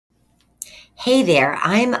Hey there,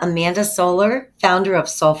 I'm Amanda Solar, founder of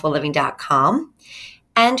SoulfulLiving.com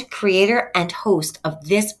and creator and host of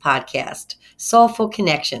this podcast, Soulful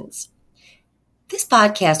Connections. This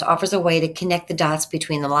podcast offers a way to connect the dots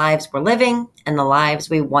between the lives we're living and the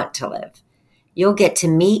lives we want to live. You'll get to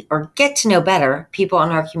meet or get to know better people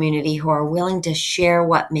in our community who are willing to share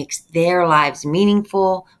what makes their lives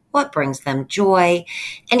meaningful, what brings them joy,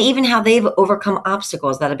 and even how they've overcome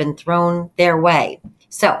obstacles that have been thrown their way.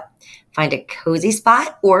 So, find a cozy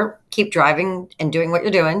spot or keep driving and doing what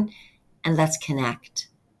you're doing, and let's connect.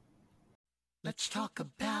 Let's talk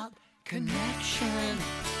about connection.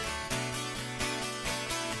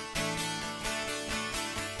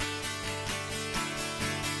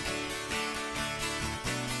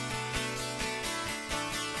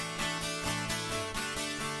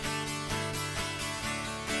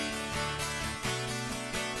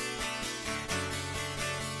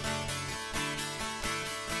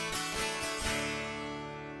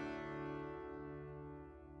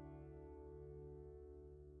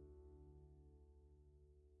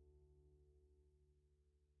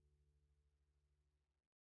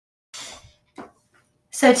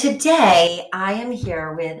 So today I am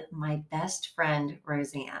here with my best friend,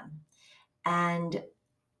 Roseanne. And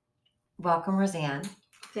welcome, Roseanne.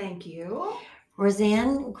 Thank you.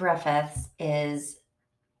 Roseanne Griffiths is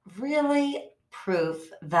really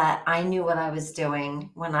proof that I knew what I was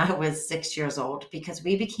doing when I was 6 years old, because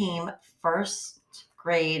we became first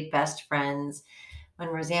grade best friends when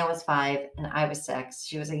Roseanne was 5 and I was 6.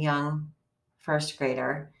 She was a young first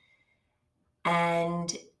grader.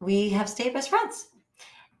 And we have stayed best friends.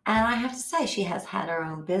 And I have to say, she has had her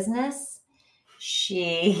own business.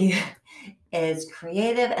 She is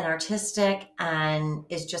creative and artistic and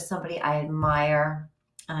is just somebody I admire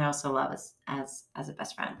and I also love as a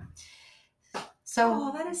best friend.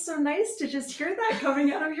 So that is so nice to just hear that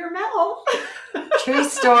coming out of your mouth. True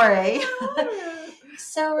story.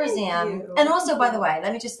 So Thank Roseanne, you. and also, by the way,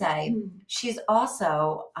 let me just say, she's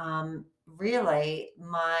also really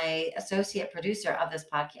my associate producer of this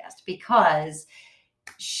podcast, because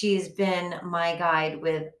she's been my guide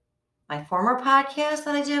with my former podcast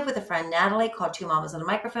that I did with a friend, Natalie, called Two Mamas and a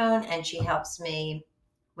Microphone, and she helps me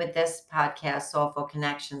with this podcast, Soulful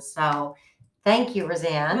Connections. So thank you,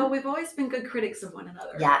 Roseanne. Well, we've always been good critics of one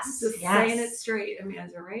another. Yes. Just saying it straight,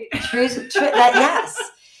 Amanda, right? True, yes.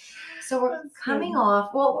 So we're That's coming good.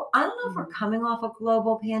 off, well, I don't know if we're coming off a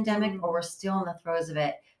global pandemic or we're still in the throes of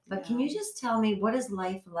it, but can you just tell me, what is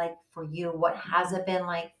life like for you? What has it been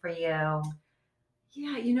like for you?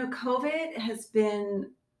 Yeah, COVID has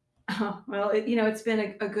been, it's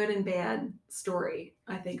been a good and bad story,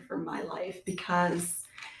 I think, for my life, because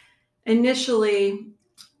initially,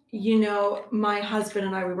 my husband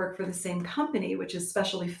and I, we work for the same company, which is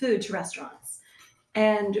specialty food to restaurants.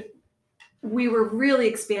 And we were really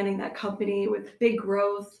expanding that company with big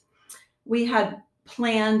growth. We had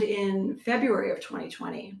planned in February of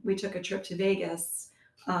 2020, we took a trip to Vegas,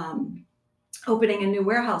 opening a new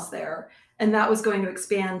warehouse there. And that was going to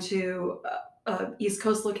expand to a East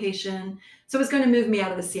Coast location. So it was going to move me out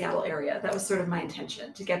of the Seattle area. That was sort of my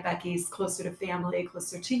intention, to get back east, closer to family,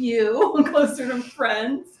 closer to you, closer to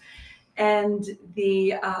friends. And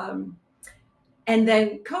and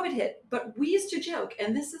then COVID hit. But we used to joke,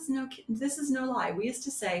 and this is no lie. We used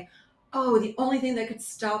to say, oh, the only thing that could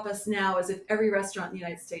stop us now is if every restaurant in the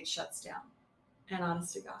United States shuts down. And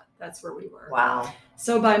honest to God, that's where we were. Wow.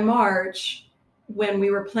 So by March, when we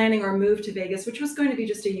were planning our move to Vegas, which was going to be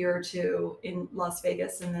just a year or two in Las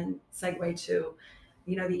Vegas and then segue to,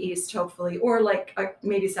 the East, hopefully, or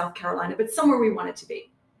maybe South Carolina, but somewhere we wanted to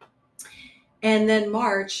be. And then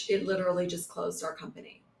March, it literally just closed our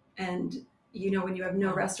company. And, when you have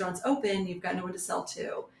no restaurants open, you've got no one to sell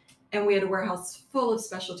to. And we had a warehouse full of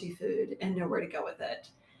specialty food and nowhere to go with it.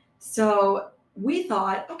 So we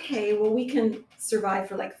thought, okay, well, we can survive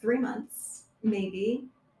for 3 months, maybe,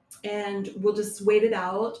 and we'll just wait it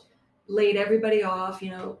out, laid everybody off,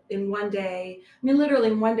 in one day.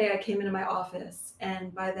 Literally in one day I came into my office,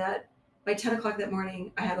 and by 10 o'clock that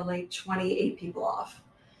morning, I had to lay 28 people off.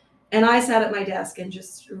 And I sat at my desk and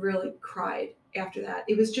just really cried after that.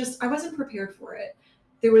 It was just, I wasn't prepared for it.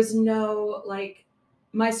 There was no,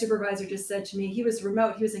 my supervisor just said to me, he was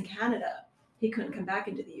remote, he was in Canada. He couldn't come back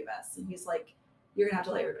into the US. And he's like, you're gonna have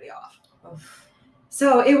to lay everybody off. Oof.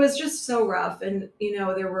 So it was just so rough. And,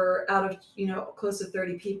 there were out of, close to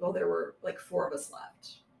 30 people, there were 4 of us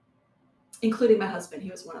left, including my husband. He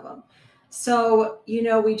was one of them. So,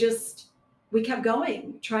 we kept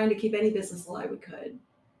going, trying to keep any business alive we could.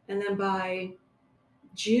 And then by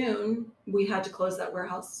June, we had to close that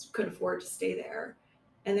warehouse, couldn't afford to stay there.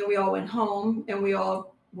 And then we all went home and we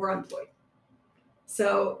all were unemployed.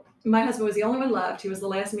 So my husband was the only one left. He was the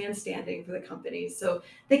last man standing for the company. So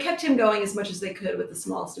they kept him going as much as they could with the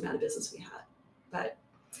smallest amount of business we had.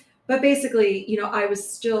 But basically, I was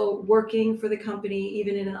still working for the company,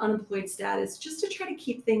 even in an unemployed status, just to try to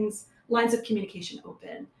keep lines of communication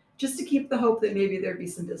open, just to keep the hope that maybe there'd be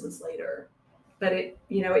some business later. But it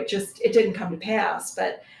didn't come to pass.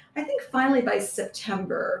 But I think finally by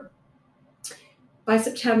September,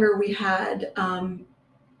 we had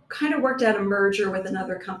kind of worked out a merger with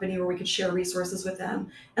another company where we could share resources with them.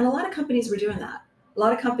 And a lot of companies were doing that. A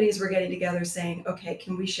lot of companies were getting together saying, okay,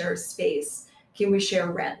 can we share space? Can we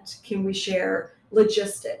share rent? Can we share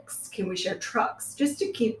logistics? Can we share trucks? Just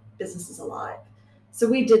to keep businesses alive. So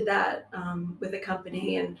we did that with a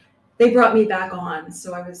company, and they brought me back on.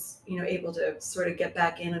 So I was, able to sort of get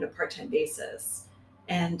back in on a part-time basis.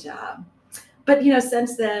 And, but,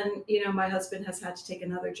 since then, my husband has had to take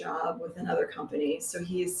another job with another company. So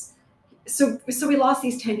so we lost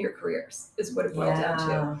these 10-year careers is what it boiled down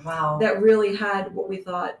to. Wow. That really had what we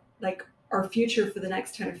thought, like our future for the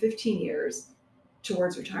next 10 or 15 years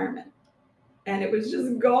towards retirement. And it was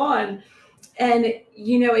just gone. And,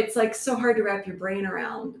 it's like so hard to wrap your brain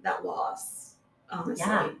around that loss, honestly.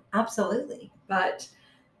 Yeah, absolutely.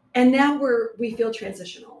 And now we feel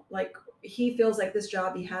transitional. Like he feels like this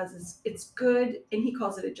job he has it's good. And he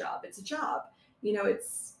calls it a job. It's a job,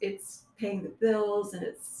 it's paying the bills and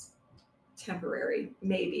it's temporary,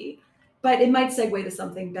 maybe, but it might segue to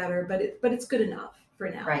something better, but it's good enough for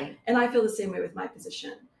now. Right. And I feel the same way with my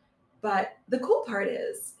position. But the cool part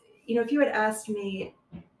is, if you had asked me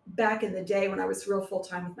back in the day when I was real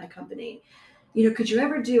full-time with my company, could you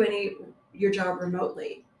ever do your job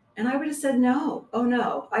remotely? And I would have said, no. Oh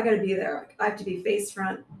no, I got to be there. I have to be face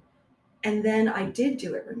front. And then I did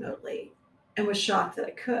do it remotely and was shocked that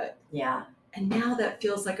I could. Yeah. And now that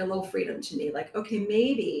feels like a little freedom to me. Like, okay,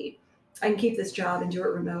 maybe I can keep this job and do it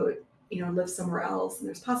remote, live somewhere else. And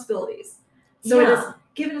there's possibilities. So It has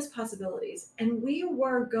given us possibilities. And we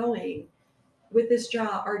were going with this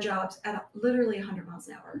job, our jobs at literally 100 miles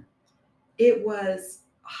an hour. It was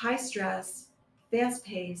high stress, fast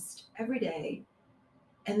paced every day.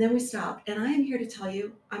 And then we stopped. And I am here to tell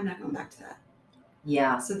you, I'm not going back to that.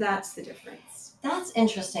 Yeah. So that's the difference. That's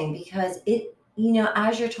interesting because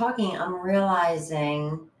as you're talking, I'm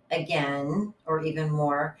realizing again, or even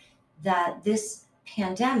more, that this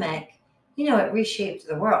pandemic, it reshaped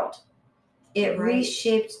the world. It Right.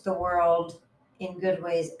 reshaped the world in good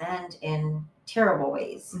ways and in terrible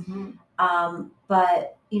ways. Mm-hmm.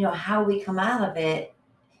 But, how we come out of it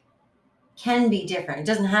can be different. It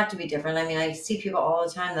doesn't have to be different. I mean, I see people all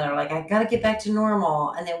the time that are like, I got to get back to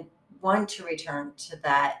normal. And they want to return to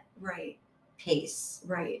that Right. pace.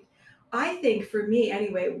 Right. I think for me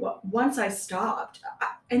anyway, once I stopped,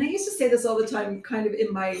 and I used to say this all the time, kind of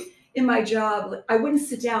in my job, I wouldn't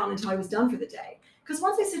sit down until I was done for the day. Because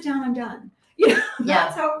once I sit down, I'm done.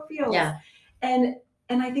 That's how it feels. Yeah. And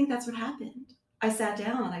I think that's what happened. I sat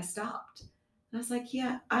down and I stopped. And I was like,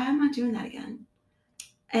 yeah, I am not doing that again.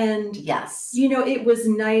 And Yes. it was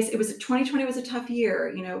nice. 2020 was a tough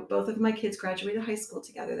year. Both of my kids graduated high school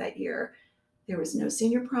together that year. There was no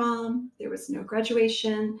senior prom. There was no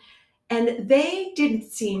graduation. And they didn't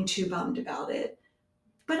seem too bummed about it.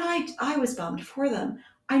 But I was bummed for them.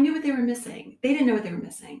 I knew what they were missing. They didn't know what they were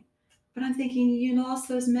missing. But I'm thinking, you lost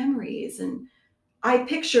those memories. And I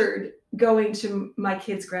pictured going to my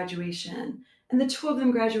kids' graduation and the two of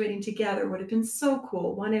them graduating together would have been so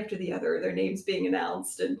cool, one after the other, their names being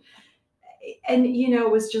announced. And it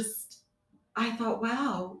was just, I thought,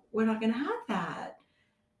 wow, we're not going to have that.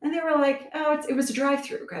 And they were like, oh, it was a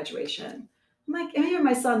drive-through graduation. I'm like, and even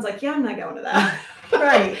my son's like, yeah, I'm not going to that.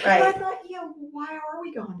 Right. But I thought, why are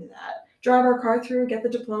we going to that? Drive our car through, get the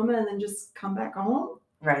diploma, and then just come back home?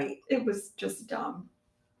 Right. It was just dumb.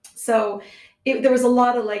 So there was a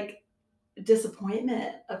lot of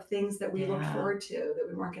disappointment of things that we looked forward to that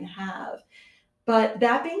we weren't going to have. But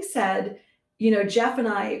that being said, Jeff and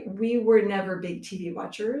I, we were never big TV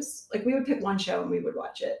watchers. Like we would pick one show and we would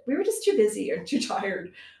watch it. We were just too busy or too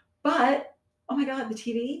tired. But oh my God, the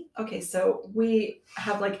TV. Okay. So we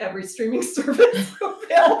have every streaming service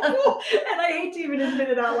available. And I hate to even admit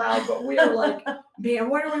it out loud, but we are like, man,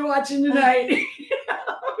 what are we watching tonight?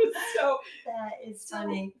 So that is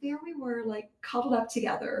funny. There we were cuddled up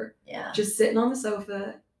together. Yeah. Just sitting on the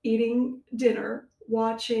sofa, eating dinner,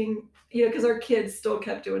 watching, because our kids still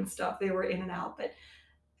kept doing stuff. They were in and out, but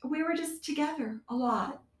we were just together a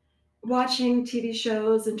lot, watching TV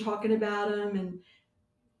shows and talking about them. And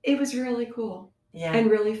it was really cool and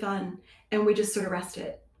really fun. And we just sort of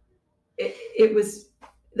rested. It was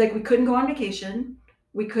we couldn't go on vacation.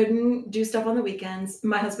 We couldn't do stuff on the weekends.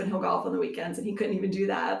 My husband, he'll golf on the weekends, and he couldn't even do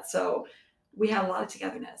that. So we had a lot of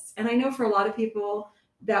togetherness. And I know for a lot of people,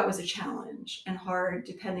 that was a challenge and hard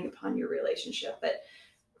depending upon your relationship. But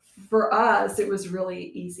for us, it was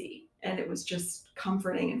really easy, and it was just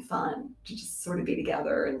comforting and fun to just sort of be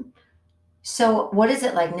together. And So what is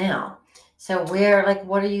it like now? So where, like,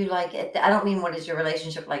 what are you like? I don't mean what is your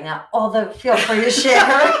relationship like now, although feel free to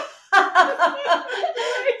share.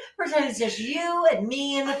 Pretend it's just you and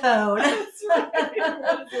me and the phone. That's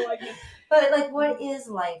right. But like, what is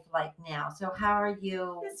life like now? So how are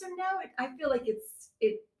you? So now I feel like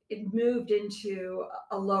it moved into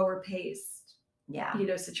a lower paced, Yeah.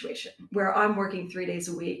 situation where I'm working 3 days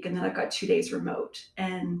a week, and then I've got 2 days remote,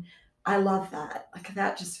 and I love that. Like,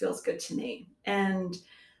 that just feels good to me. And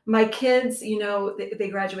my kids, they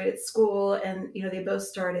graduated school, and they both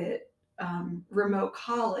started remote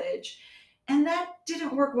college, and that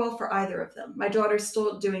didn't work well for either of them. My daughter's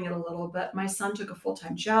still doing it a little, but my son took a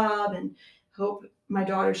full-time job, and Hope, my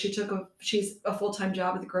daughter, she's a full-time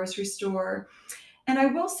job at the grocery store. And I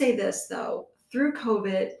will say this though, through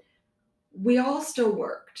COVID, we all still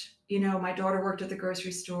worked. My daughter worked at the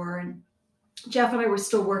grocery store, and Jeff and I were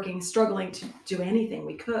still working, struggling to do anything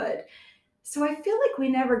we could. So I feel like we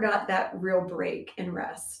never got that real break and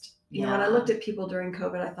rest. When I looked at people during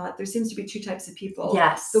COVID, I thought there seems to be two types of people.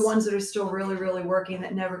 Yes. The ones that are still really, really working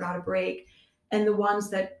that never got a break, and the ones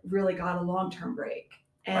that really got a long-term break.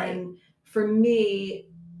 And for me,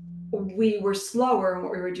 we were slower in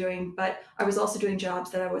what we were doing, but I was also doing jobs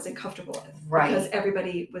that I wasn't comfortable with because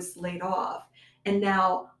everybody was laid off. And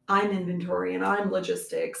now I'm inventory and I'm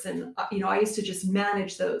logistics. And, I used to just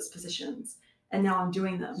manage those positions, and now I'm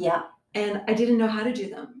doing them. Yeah. And I didn't know how to do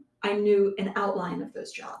them. I knew an outline of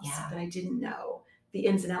those jobs, Yeah. but I didn't know the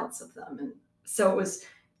ins and outs of them. And so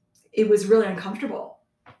it was really uncomfortable,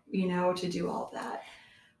 to do all of that.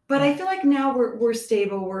 But I feel like now we're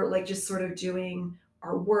stable. We're like just sort of doing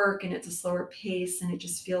our work, and it's a slower pace, and it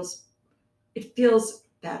just feels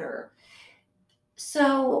better.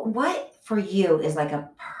 So what for you is like a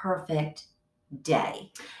perfect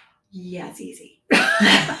day? Yeah, it's easy.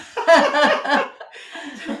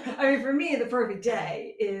 For me, the perfect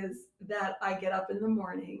day is that I get up in the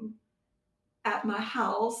morning at my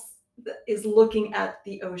house that is looking at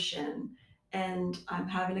the ocean, and I'm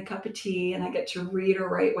having a cup of tea, and I get to read or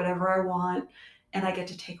write whatever I want, and I get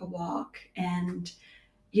to take a walk and,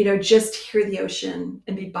 just hear the ocean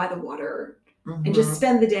and be by the water, and just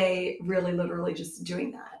spend the day really literally just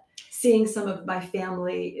doing that, seeing some of my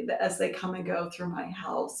family as they come and go through my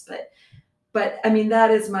house. But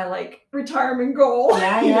that is my retirement goal.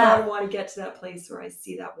 Yeah. I want to get to that place where I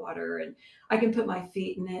see that water, and I can put my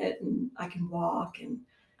feet in it, and I can walk, and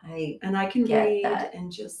I can read and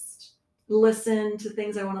just listen to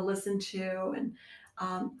things I want to listen to, and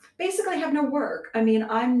basically have no work.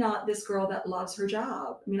 I'm not this girl that loves her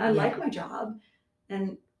job. I like my job,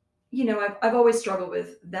 and I've always struggled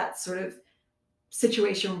with that sort of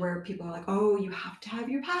situation where people are like, oh, you have to have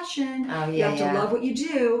your passion. You have to love what you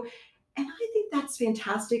do. And I think that's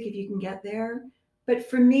fantastic if you can get there. But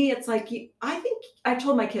for me, it's like, I think I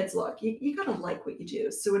told my kids, look, you got to like what you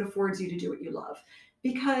do, so it affords you to do what you love.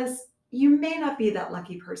 Because you may not be that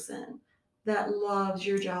lucky person that loves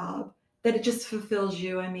your job, that it just fulfills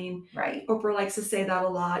you. Oprah likes to say that a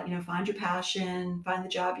lot, find your passion, find the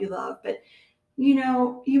job you love. But,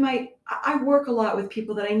 I work a lot with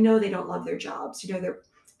people that I know they don't love their jobs.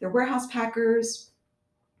 They're warehouse packers.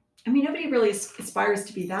 Nobody really aspires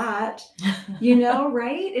to be that,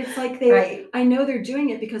 right? It's like I know they're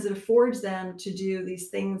doing it because it affords them to do these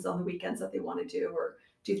things on the weekends that they want to do, or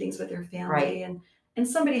do things with their family. And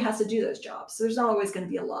somebody has to do those jobs. So there's not always going to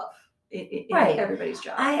be a love in everybody's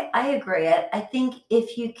job. I agree. I think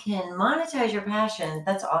if you can monetize your passion,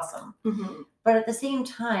 that's awesome. Mm-hmm. But at the same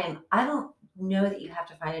time, I don't know that you have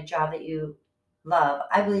to find a job that you love.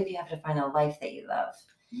 I believe you have to find a life that you love.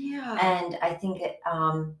 Yeah. And I think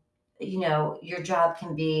your job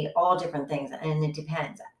can be all different things, and it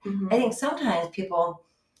depends. Mm-hmm. I think sometimes people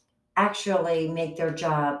actually make their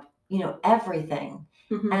job, everything.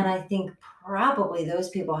 Mm-hmm. And I think probably those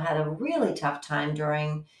people had a really tough time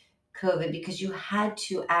during COVID, because you had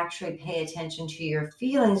to actually pay attention to your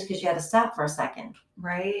feelings, because you had to stop for a second.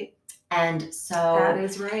 Right. And so that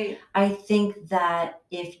is right. I think that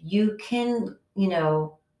if you can,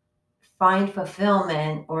 find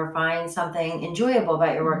fulfillment or find something enjoyable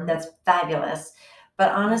about your work, that's fabulous.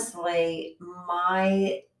 But honestly,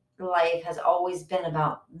 my life has always been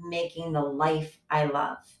about making the life I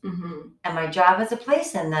love. Mm-hmm. And my job has a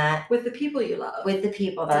place in that. With the people you love. With the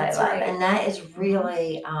people that I love. Right. And that is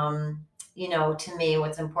really, to me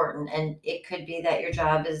what's important. And it could be that your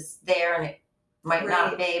job is there and it might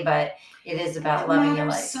not Right. be, but it is about It loving your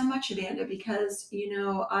matters life. so much, Amanda, because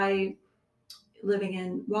I living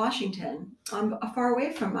in Washington, I'm far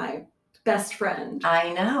away from my best friend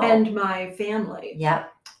I know. and my family.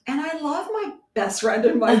 Yep. And I love my best friend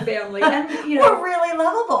and my family. And We're really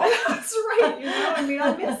lovable. that's right.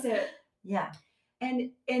 I miss it. Yeah.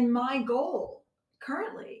 And my goal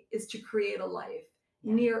currently is to create a life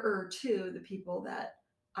Yeah. nearer to the people that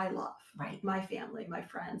I love. Right. My family, my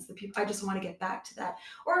friends, the people. I just want to get back to that.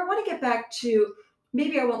 Or I want to get back to,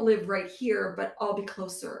 maybe I won't live right here, but I'll be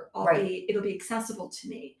closer. It'll be accessible to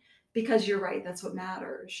me, because you're right. That's what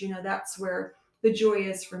matters. That's where the joy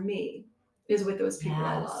is for me, is with those people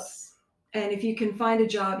I love. Yes. And if you can find a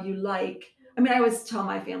job you like, I always tell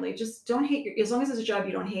my family, just don't hate as long as it's a job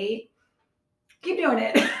you don't hate, keep doing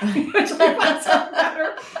it. Which I find so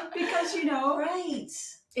better, because Right.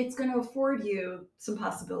 it's going to afford you some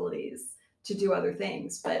possibilities to do other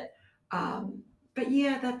things. But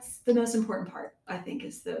yeah, that's the most important part, I think,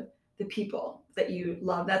 is the people that you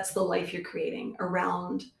love. That's the life you're creating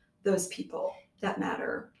around those people that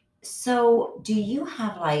matter. So do you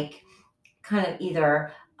have kind of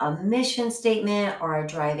either a mission statement or a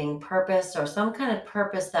driving purpose, or some kind of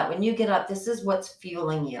purpose that when you get up, this is what's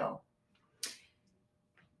fueling you?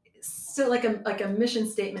 So like a mission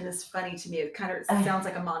statement is funny to me. It kind of sounds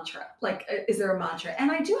like a mantra. Like, is there a mantra?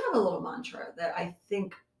 And I do have a little mantra that I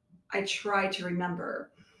think I try to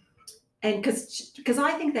remember. And because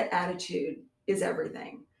I think that attitude is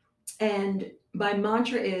everything. And my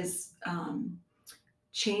mantra is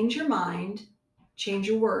change your mind, change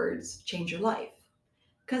your words, change your life.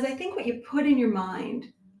 Because I think what you put in your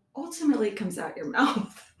mind ultimately comes out your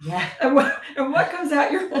mouth. Yeah. And what comes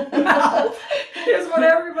out your mouth is what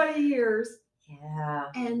everybody hears. Yeah.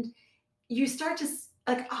 And you start to,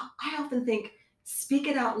 I often think, speak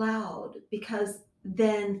it out loud, because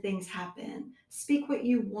then things happen. Speak what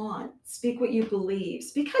you want. Speak what you believe.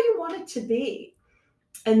 Speak how you want it to be.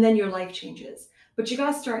 And then your life changes. But you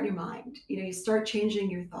got to start in your mind. You start changing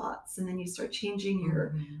your thoughts, and then you start changing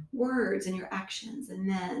your words and your actions. And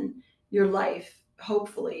then your life,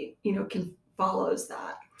 hopefully, can follows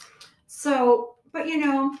that. So, but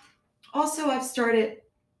also I've started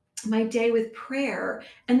my day with prayer,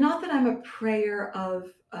 and not that I'm a prayer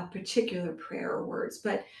of a particular prayer or words,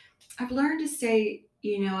 but I've learned to say,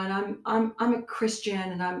 and I'm a Christian,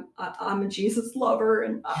 and I'm a Jesus lover,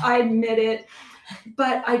 and I admit it,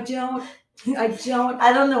 but I don't I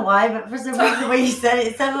don't know why, but for some reason the way you said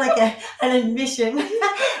it sounded like an admission.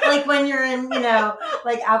 Like when you're in,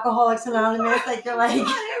 like Alcoholics Anonymous, like you're like,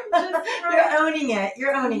 you're owning it.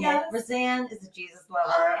 You're owning Yes. it. Roseanne is a Jesus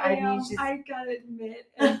lover. I gotta admit,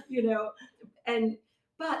 and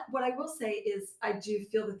but what I will say is, I do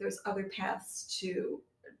feel that there's other paths to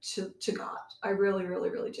God. I really, really,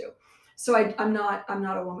 really do. So I'm not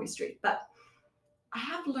a one-way street, but I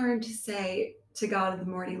have learned to say to God in the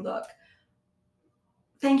morning, look,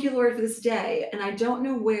 thank you, Lord, for this day. And I don't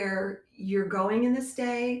know where you're going in this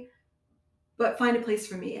day, but find a place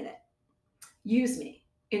for me in it. Use me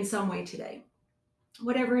in some way today.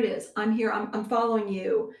 Whatever it is, I'm here. I'm following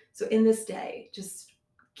you. So in this day, just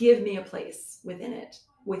give me a place within it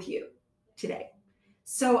with you today.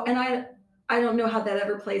 So, and I don't know how that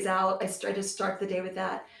ever plays out. I just start the day with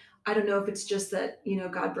that. I don't know if it's just that,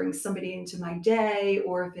 God brings somebody into my day,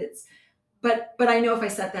 or if it's, but I know if I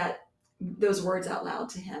set those words out loud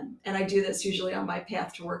to him, and I do this usually on my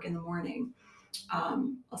path to work in the morning.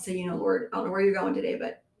 I'll say, Lord, I don't know where you're going today,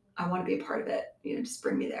 but I want to be a part of it. Just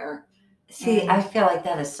bring me there. See, I feel like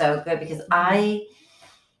that is so good, because I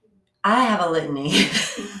have a litany.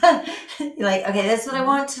 Like, okay, this is what I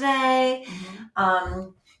want today.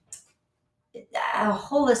 A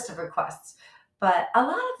whole list of requests. But a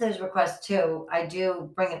lot of those requests too, I do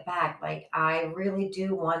bring it back. Like, I really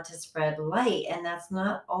do want to spread light, and that's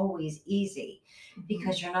not always easy,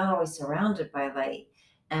 because you're not always surrounded by light.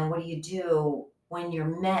 And what do you do when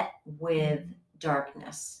you're met with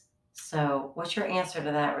darkness? So what's your answer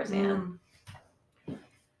to that, Roseanne?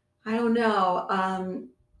 I don't know.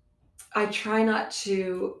 I try not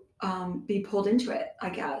to be pulled into it, I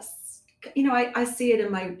guess. I see it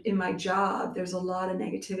in my job. There's a lot of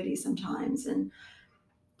negativity sometimes. And,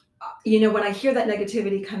 when I hear that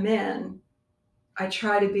negativity come in, I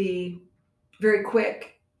try to be very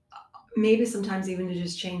quick, maybe sometimes even to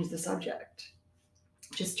just change the subject,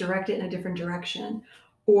 just direct it in a different direction,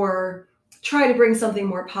 or try to bring something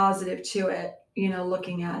more positive to it,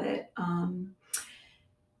 looking at it.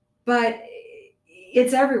 But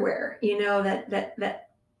it's everywhere, that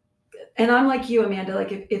And I'm like you, Amanda.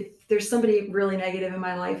 Like if there's somebody really negative in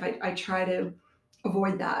my life, I try to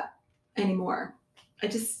avoid that anymore. I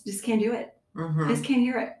just can't do it. I just can't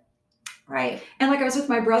hear it. Right. And like I was with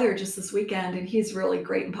my brother just this weekend, and he's really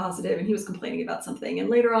great and positive, and he was complaining about something. And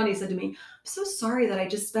later on, he said to me, "I'm so sorry that I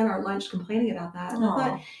just spent our lunch complaining about that." And I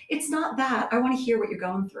thought, it's not that. I want to hear what you're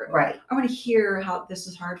going through. Right. I want to hear how this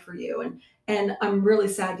is hard for you, and I'm really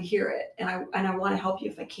sad to hear it. And I want to help you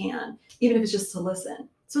if I can, even if it's just to listen.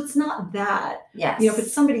 So it's not that. Yes. You know, if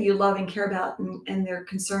it's somebody you love and care about, and their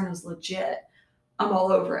concern is legit, I'm all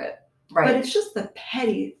over it. Right. But it's just the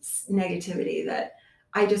petty negativity that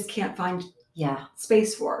I just can't find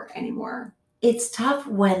space for anymore. It's tough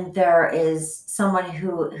when there is someone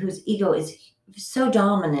whose ego is so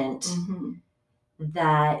dominant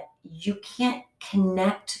that you can't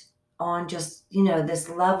connect on just, this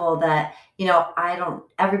level that,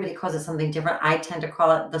 everybody calls it something different. I tend to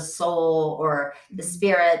call it the soul or the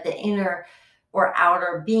spirit, the inner or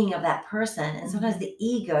outer being of that person. And sometimes the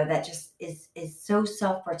ego that just is so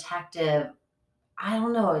self-protective, I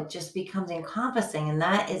don't know, it just becomes encompassing. And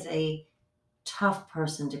that is a tough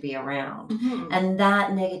person to be around. And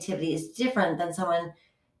that negativity is different than someone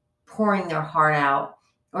pouring their heart out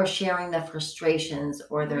or sharing their frustrations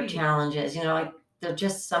or their challenges. Like they're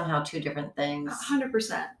just somehow two different things.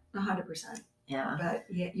 100%. 100%. Yeah. But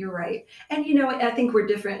yeah, you're right. And, I think we're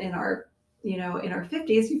different in our, in our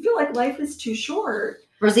 50s. You feel like life is too short.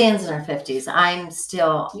 Roseanne's in her 50s. I'm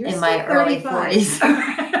still in my early 40s.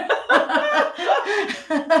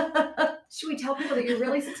 Should we tell people that you're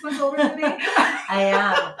really 6 months older than me? I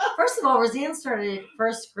am. First of all, Roseanne started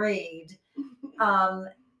first grade,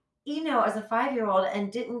 as a 5-year-old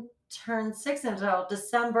and didn't turn 6 until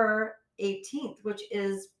December 18th, which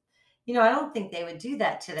is, I don't think they would do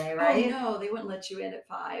that today, right? Oh, no, they wouldn't let you in at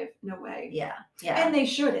 5. No way. Yeah. And they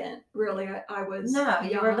shouldn't. Really, I was. No,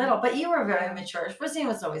 young. You were little, but you were very mature. Roseanne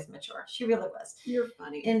was always mature. She really was. You're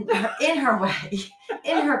funny. In her way,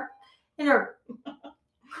 in her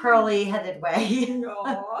curly-headed way.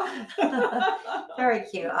 Very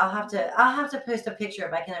cute. I'll have to post a picture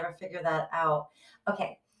if I can ever figure that out.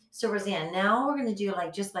 Okay, so Roseanne, now we're going to do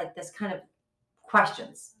just like this kind of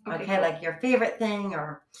questions. Okay, like your favorite thing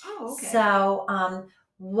or. Oh, okay. So,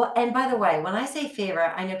 what? And by the way, when I say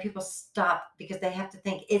favorite, I know people stop because they have to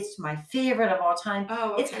think it's my favorite of all time.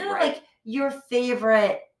 Oh, okay, it's kind of like your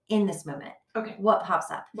favorite in this moment. Okay. What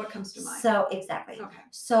pops up? What comes to mind? So exactly. Okay.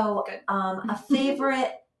 So, Good. A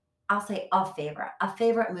favorite. I'll say a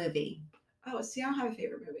favorite movie. Oh, see, I don't have a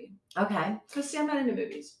favorite movie. Okay. Because see, I'm not into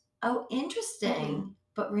movies. Oh, interesting.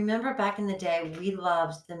 But remember back in the day, we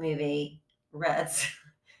loved the movie Reds.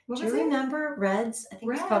 Do you remember Reds? I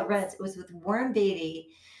think it's called Reds. It was with Warren Beatty.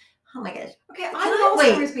 Oh my gosh. Okay, I'm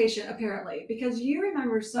Alzheimer's patient apparently because you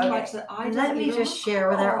remember so much that I don't. Let me just share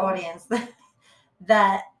with our audience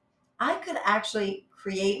that I could actually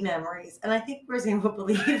create memories, and I think Roseanne will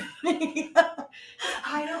believe me.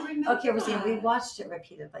 I don't remember. Okay, Roseanne, we watched it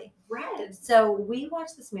repeatedly. Reds. So we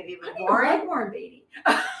watched this movie with Warren Beatty.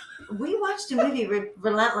 We watched a movie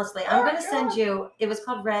relentlessly. I'm going to send you. It was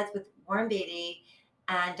called Reds with Warren Beatty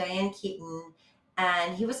and Diane Keaton,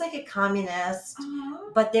 and he was like a communist,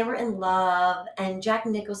 but they were in love, and Jack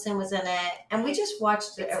Nicholson was in it, and we just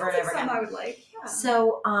watched it over and over again. I would like. Yeah.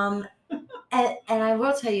 So, and I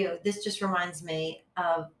will tell you, this just reminds me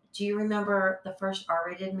of. Do you remember the first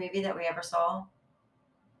R-rated movie that we ever saw?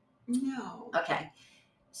 No. Okay.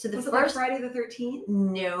 So was it like Friday the 13th?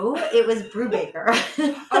 No, it was Brubaker.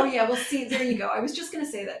 Oh yeah, well see, there you go. I was just going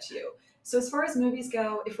to say that to you. So as far as movies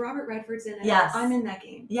go, if Robert Redford's in it, I'm in that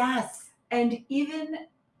game. Yes. And even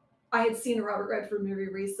I had seen a Robert Redford movie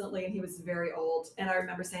recently and he was very old. And I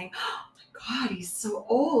remember saying, oh my God, he's so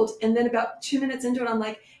old. And then about 2 minutes into it, I'm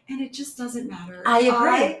like, and it just doesn't matter. I agree.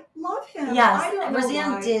 I love him. Yes. I don't know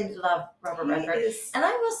Roseanne why. did love Robert Redford. And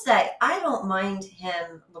I will say, I don't mind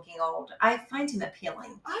him looking old. I find him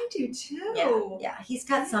appealing. I do too. Yeah. He's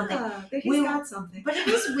got something. He's got something. But it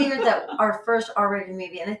was weird that our first R-rated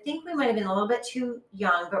movie, and I think we might have been a little bit too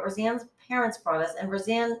young, but Roseanne's parents brought us, and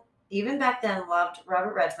Roseanne, even back then, loved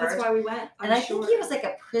Robert Redford. That's why we went. I think he was like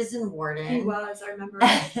a prison warden. He was, I remember.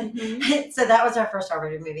 So that was our first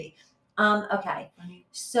R-rated movie. Okay. Funny.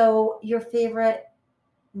 So your favorite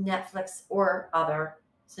Netflix or other,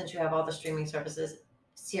 since you have all the streaming services,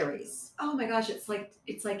 series? Oh my gosh, it's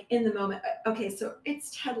like in the moment. Okay, so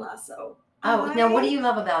it's Ted Lasso. Oh, now what do you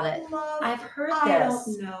love about it? I've heard this. I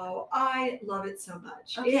don't know. I love it so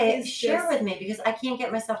much. Okay, share with me because I can't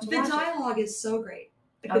get myself to watch it. The dialogue is so great.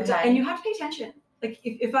 Okay. And you have to pay attention. Like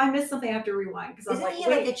if I miss something, I have to rewind because I'm like,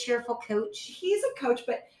 isn't he like a cheerful coach? He's a coach,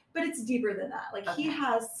 but but it's deeper than that. Like he Okay.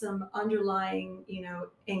 has some underlying,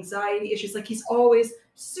 anxiety issues. Like he's always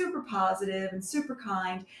super positive and super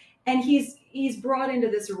kind, and he's brought into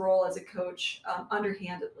this role as a coach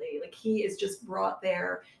underhandedly. Like he is just brought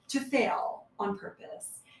there to fail on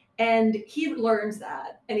purpose. And he learns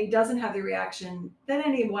that, and he doesn't have the reaction that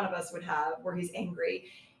any one of us would have where he's angry.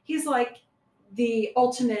 He's like the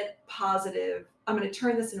ultimate positive, I'm going to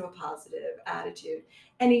turn this into a positive attitude.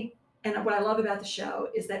 And what I love about the show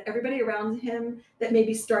is that everybody around him that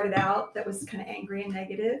maybe started out that was kind of angry and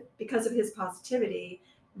negative, because of his positivity,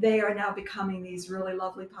 they are now becoming these really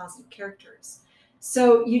lovely positive characters.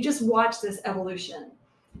 So you just watch this evolution.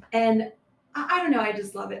 And I don't know, I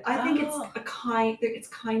just love it. I think Oh. it's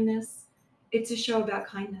kindness. It's a show about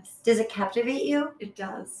kindness. Does it captivate you? It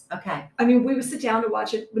does. Okay. I mean, we would sit down to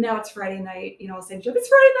watch it. Now it's Friday night. I'll say to Jim, it's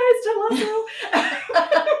Friday night. It's Ted Lasso.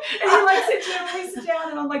 And he likes it too. And we sit down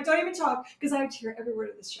and I'm like, don't even talk. Because I would hear every word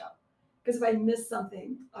of this show. Because if I miss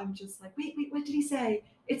something, I'm just like, wait, what did he say?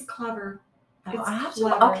 It's clever. Oh, It's I have to.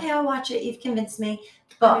 clever. Okay, I'll watch it. You've convinced me.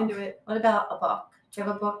 I'm Book. into it. What about a book? Do you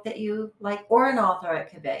have a book that you like, or an author? It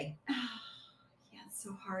could be. Yeah, it's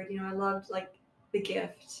so hard. I loved like The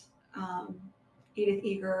Gift, Edith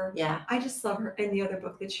Eger. Yeah. I just love her. And the other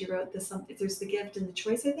book that she wrote, there's The Gift and The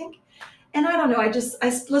Choice, I think. And I don't know. I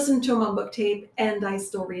listen to them on book tape, and I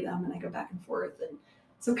still read them, and I go back and forth. And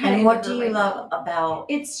so I'm kind of. And what do you love about?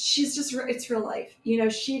 It's real life.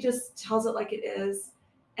 She just tells it like it is,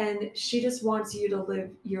 and she just wants you to live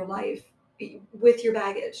your life with your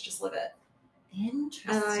baggage. Just live it.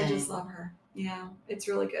 Interesting. And I just love her. Yeah, it's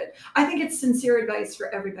really good. I think it's sincere advice for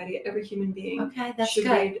everybody. Every human being Okay, that's should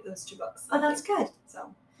good. read those two books. Oh, that's good.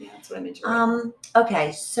 So yeah, that's what I'm into. Right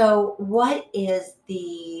Okay, so what is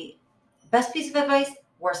the best piece of advice,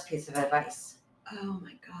 worst piece of advice now. Oh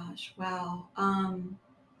my gosh! Wow.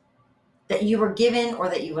 that you were given or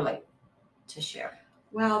that you would like to share?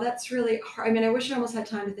 Wow, that's really hard. I mean, I wish I almost had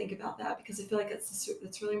time to think about that because I feel like that's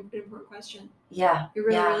really an important question. Yeah. It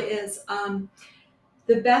really, yeah. really is.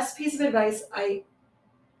 The best piece of advice I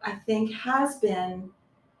think has been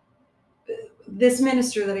this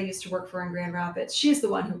minister that I used to work for in Grand Rapids. She's the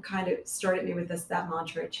one who kind of started me with that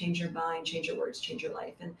mantra: change your mind, change your words, change your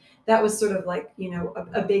life. And that was sort of like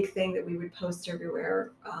a big thing that we would post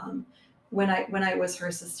everywhere when I was her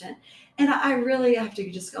assistant. And I really have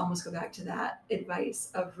to just almost go back to that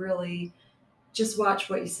advice of really just watch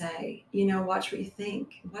what you say, watch what you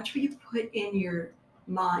think, watch what you put in your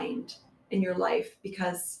mind, in your life,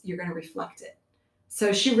 because you're going to reflect it.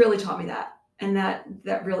 So she really taught me that. And that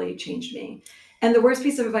really changed me. And the worst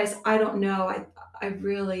piece of advice, I don't know. I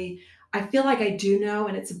feel like I do know,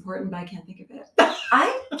 and it's important, but I can't think of it.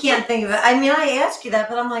 I can't think of it. I mean, I ask you that,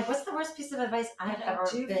 but I'm like, what's the worst piece of advice I've ever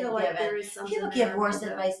do been feel like given? there is something People give there, worse but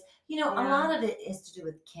advice. A Yeah. lot of it is to do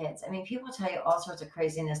with kids. I mean, people tell you all sorts of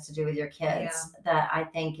craziness to do with your kids that I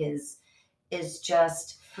think is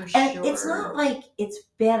just, for and sure. it's not like it's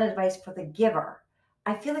bad advice for the giver.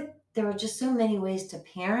 I feel like there are just so many ways to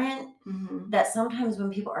parent Mhm. that sometimes when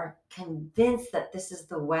people are convinced that this is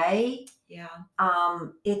the way, Yeah.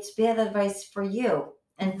 it's bad advice for you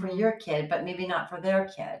and for Mhm. your kid, but maybe not for their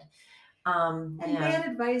kid. And bad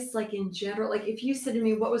advice, like in general, like if you said to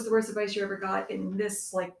me, what was the worst advice you ever got in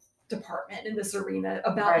this like department, in this arena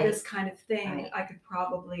about Right. this kind of thing, Right. I could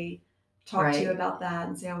probably talk to you Right. about that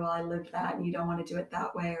and say, oh, well, I lived that and you don't want to do it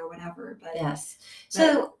that way or whatever. But Yes.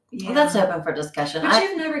 So yeah. that's open for discussion. But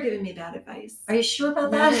you've never given me bad advice. Are you sure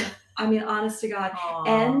about Never. that? I mean, honest to God. Aw.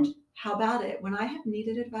 And how about it? When I have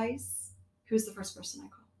needed advice, who's the first person I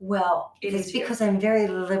call? Well, It it's is you. because I'm very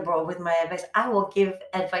liberal with my advice. I will give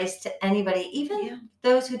advice to anybody, even Yeah.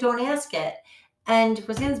 those who don't ask it. And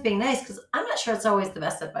Roseanne's being nice because I'm not sure it's always the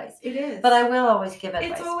best advice, It is. but I will always give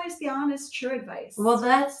advice. It's always the honest, true advice. Well,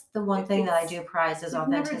 that's the one thing that I It's- do prize is We've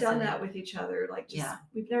authenticity. never done that with each other. Like, just Yeah.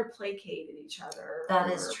 we've never placated each other. That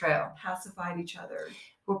or is true. Pacified each other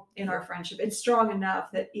Well, in our friendship. It's strong enough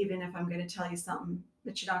that even if I'm going to tell you something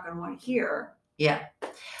that you're not going to want to hear, Yeah. it's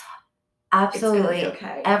going to Absolutely. be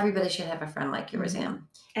okay. Everybody should have a friend like you, Mhm. Roseanne.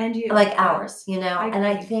 And you, Like yeah. ours, And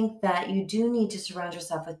I agree. think that you do need to surround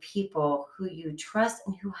yourself with people who you trust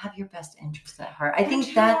and who have your best interest at heart. I And think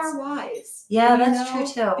who that's are wise. Yeah, you that's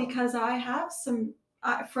true know, too. Because I have some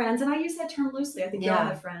friends, and I use that term loosely. I think we all Yeah.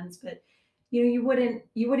 have friends, but you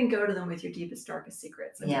wouldn't go to them with your deepest, darkest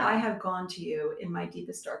secrets. I mean, Yeah. I have gone to you in my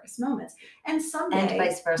deepest, darkest moments, and someday And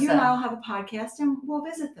vice versa. you and I'll have a podcast, and we'll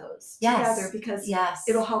visit those Yes. together because Yes.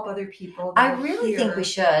 it'll help other people. I that'll really think we hear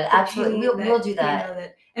should. the Absolutely. pain We'll do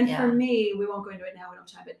that. And Yeah. for me, we won't go into it now. We don't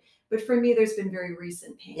have time, but for me, there's been very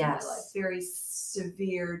recent pain Yes. in my life, very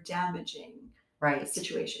severe, damaging Right.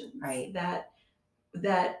 situations Right. that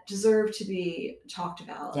that deserve to be talked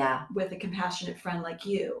about Yeah. with a compassionate friend like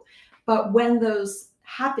you. But when those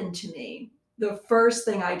happened to me, the first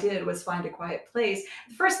thing I did was find a quiet place.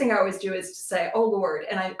 The first thing I always do is to say, "Oh Lord,"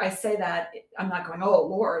 and I say that I'm not going, "Oh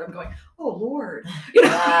Lord," I'm going, "Oh Lord," you know,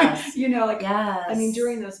 Yes. like Yes. I mean,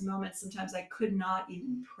 during those moments, sometimes I could not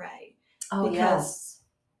even pray Oh, because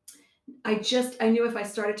yes. I knew if I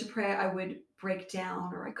started to pray, I would break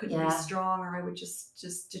down, or I couldn't be Yeah. strong, or I would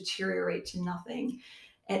just deteriorate to nothing.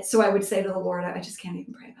 And so I would say to the Lord, I just can't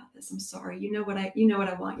even pray about this. I'm sorry. You know what I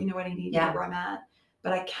want. You know what I need. You Yeah. know where I'm at,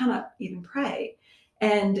 but I cannot even pray.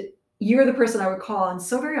 And you're the person I would call. And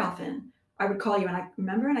so very often I would call you, and I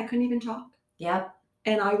remember, and I couldn't even talk. Yep.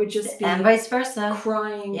 And I would just be And vice versa.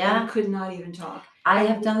 crying Yeah. and could not even talk. I And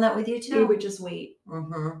have done that with you It too. would just wait.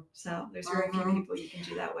 Mm-hmm. So there's very few people you can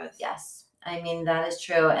do that with. Yes. I mean, that is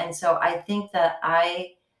true. And so I think that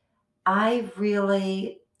I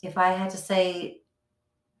really, if I had to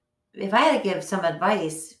give some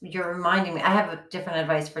advice, you're reminding me, I have a different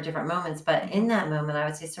advice for different moments, but in that moment, I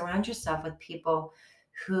would say surround yourself with people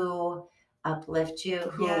who uplift you,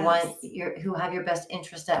 who who have your best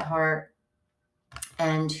interest at heart,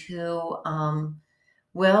 and who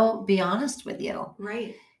will be honest with you.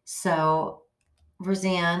 Right. So,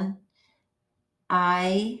 Roseanne,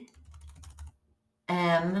 I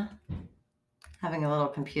am having a little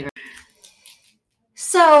computer.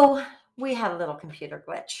 So we had a little computer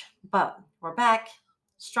glitch, but we're back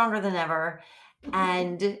stronger than ever.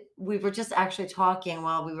 And we were just actually talking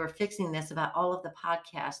while we were fixing this about all of the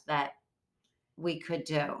podcasts that we could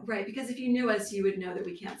do. Right. Because if you knew us, you would know that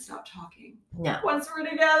we can't stop talking. No. Once we're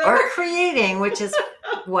together. Or creating, which is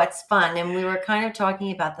what's fun. And we were kind of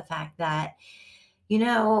talking about the fact that,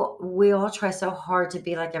 we all try so hard to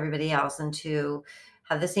be like everybody else and to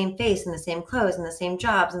have the same face and the same clothes and the same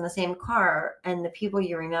jobs and the same car. And the people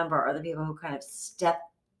you remember are the people who kind of step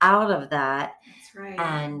out of that. That's right.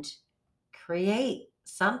 And create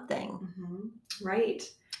something. Mm-hmm. Right.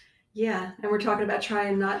 Yeah. And we're talking about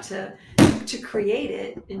trying not to create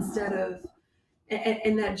it instead of,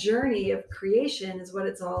 and that journey of creation is what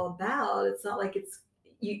it's all about. It's not like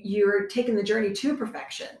you're taking the journey to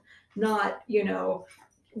perfection, not,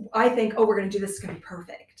 I think, we're going to do this, it's going to be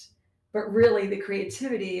perfect. But really the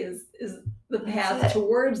creativity is the path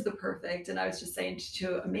towards the perfect. And I was just saying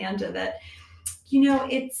to Amanda that,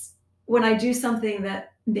 it's when I do something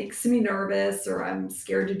that makes me nervous, or I'm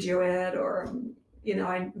scared to do it, or,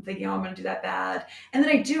 I'm thinking, I'm going to do that bad. And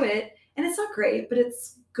then I do it and it's not great, but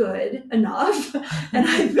it's good enough. And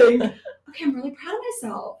I think, okay, I'm really proud of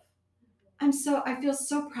myself. I feel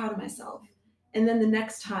so proud of myself. And then the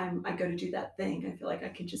next time I go to do that thing, I feel like I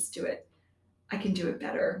can just do it. I can do it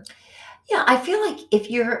better. Yeah, I feel like if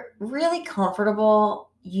you're really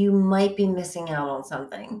comfortable, you might be missing out on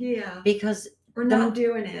something. Yeah. Because we're not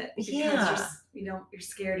doing it because you're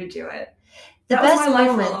scared to do it. That was best my life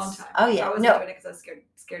moments. For a long time. Oh yeah. I wasn't doing it because I was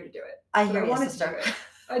scared to do it. I hear you, wanted sister. to do it.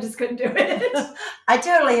 I just couldn't do it. I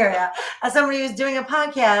totally hear you. As somebody who's doing a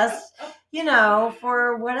podcast,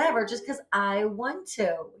 for whatever, just because I want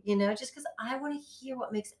to, just because I want to hear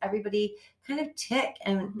what makes everybody kind of tick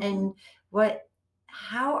and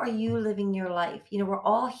how are you living your life? We're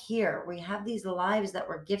all here. We have these lives that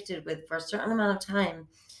we're gifted with for a certain amount of time.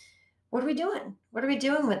 What are we doing? What are we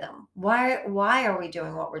doing with them? Why are we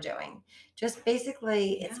doing what we're doing? Just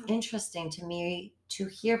basically, it's interesting to me to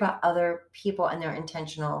hear about other people and their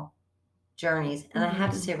intentional journeys. And I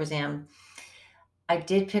have to say, Roseanne, I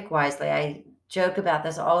did pick wisely. I joke about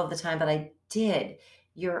this all of the time, but I did.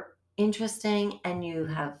 You're interesting and you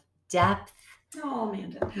have depth. Oh,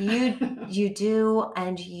 Amanda. You do,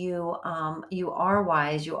 and you are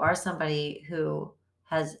wise. You are somebody who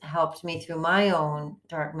has helped me through my own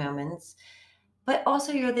dark moments, but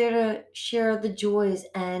also you're there to share the joys,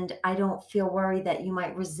 and I don't feel worried that you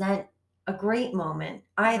might resent a great moment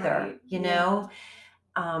either,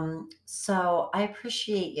 so I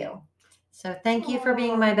appreciate you. So thank you for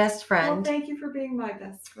being my best friend. Well, thank you for being my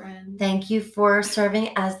best friend. Thank you for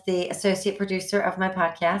serving as the associate producer of my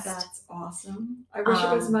podcast. That's awesome. I wish it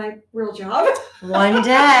was my real job. One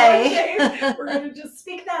day. We're going to just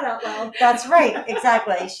speak that out loud. That's right.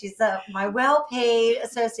 Exactly. She's my well-paid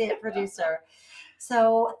associate producer.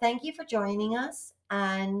 So thank you for joining us.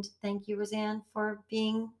 And thank you, Roseanne, for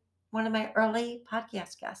being one of my early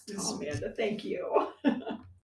podcast guests. Oh, Amanda, thank you.